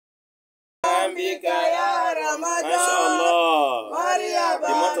بك يا رمضان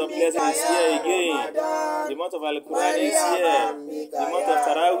The month of blessing is here again. The month of Al-Quran is here. The month of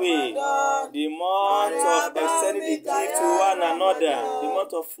Taraweeh. The month of extending the gift to one another. The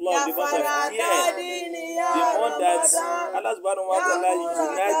month of love. The month of care. The month that Allah subhanahu wa ta'ala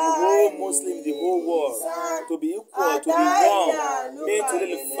unite the whole Muslim, the whole world to be equal, to be one. Min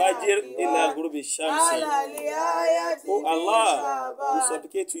tulil fajr ila ghurubi shamsi. Oh Allah, we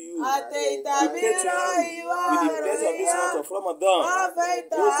supplicate to you. We pray to you with the blessing of this month of Ramadan.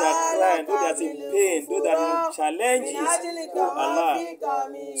 Those that are crying, those that are in pain, those that are in challenges, oh Allah,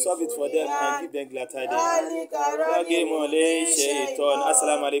 solve it for them and give them glad tidings.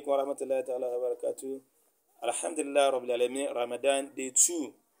 Assalamu alaikum wa rahmatullahi wa barakatuh. Alhamdulillah Rabbil Alamin. Ramadan day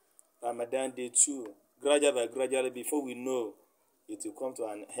 2. Ramadan day 2. Gradually by gradually, before we know, it will come to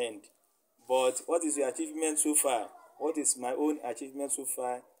an end. But what is your achievement so far? What is my own achievement so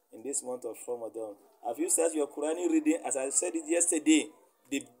far in this month of Ramadan? Have you started your Quranic reading? As I said it yesterday,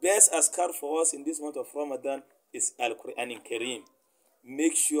 the best azkar for us in this month of Ramadan is Al-Quran Kareem.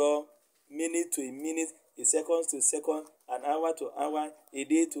 Make sure minute to a minute, a second to a second, an hour to hour, a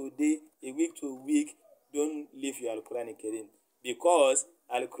day to day, a week to week, don't leave your Al-Quran Kareem. Because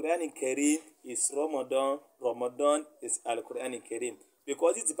Al-Quran Kareem is Ramadan, Ramadan is Al-Quran Kareem.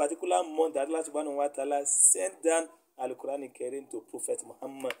 Because it's a particular month that Allah subhanahu wa ta'ala sent down Al-Quran Kareem to Prophet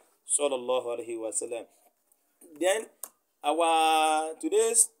Muhammad sallallahu alaihi wasallam. Then our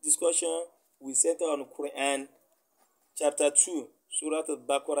today's discussion will center on Quran chapter 2, Surah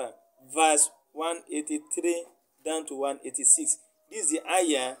Al-Baqarah, verse 183 down to 186. This is the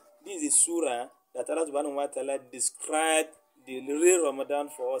ayah, this is the surah that Allah subhanahu wa ta'ala described the real Ramadan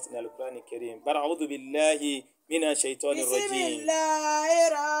for us in Al-Quran Kareem. But a'udhu billahi mina shaitanir rajim.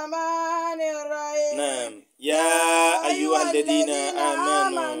 Bismillahirrahmanirrahim. Naam. Ya ayyuhalladhina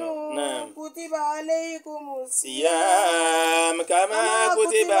amanu. Naam. Kutiba alaykumus siyam kama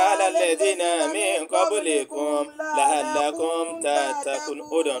kutiba alal ladhina min qablikum la'allakum tattaqun.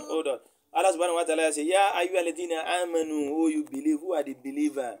 Hold on. Allah subhanahu wa ta'ala says, Ya ayyuhalladhina amanu. Oh, you believe. Who are the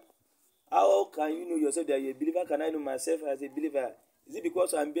believer? How can you know yourself that you're a believer? Can I know myself as a believer? Is it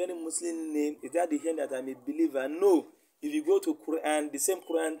because I'm bearing Muslim name? Is that the end that I'm a believer? No. If you go to Quran, the same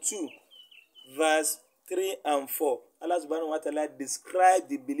Quran 2, verse 3 and 4, Allah subhanahu wa ta'ala described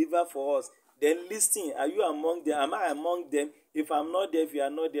the believer for us. Then listen, are you among them? Am I among them? If I'm not there, if you are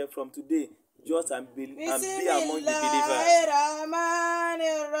not there from today, just and be among the believers.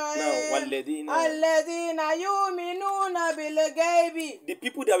 Now, the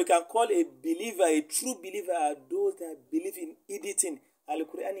people that we can call a believer, a true believer, are those that believe in editing.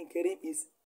 Al-Quran Kareem is